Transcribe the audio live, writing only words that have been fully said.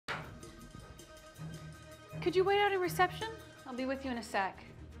Could you wait out in reception? I'll be with you in a sec.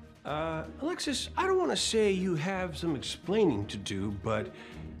 Alexis, I don't want to say you have some explaining to do, but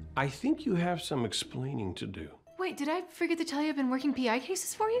I think you have some explaining to do. Wait, did I forget to tell you I've been working PI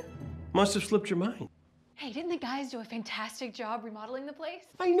cases for you? Must have slipped your mind. Hey, didn't the guys do a fantastic job remodeling the place?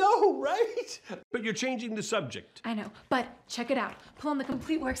 I know, right? But you're changing the subject. I know, but check it out. Pull on the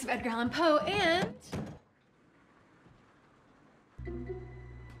complete works of Edgar Allan Poe and...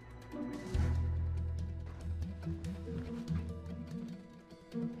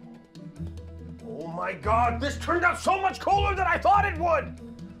 Oh my God, this turned out so much cooler than I thought it would!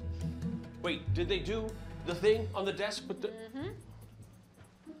 Wait, did they do the thing on the desk with the... Mm-hmm.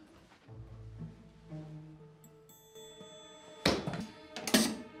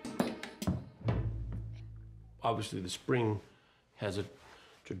 Obviously, the spring has a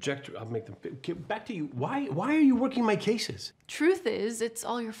trajectory. I'll make them fit. Back to you. Why are you working my cases? Truth is, it's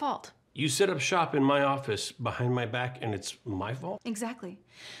all your fault. You set up shop in my office behind my back, and it's my fault? Exactly.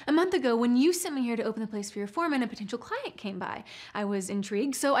 A month ago, when you sent me here to open the place for your foreman, a potential client came by. I was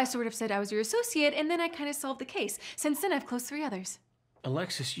intrigued, so I sort of said I was your associate, and then I kind of solved the case. Since then, I've closed 3 others.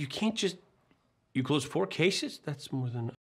 Alexis, you can't just... You closed 4 cases? That's more than...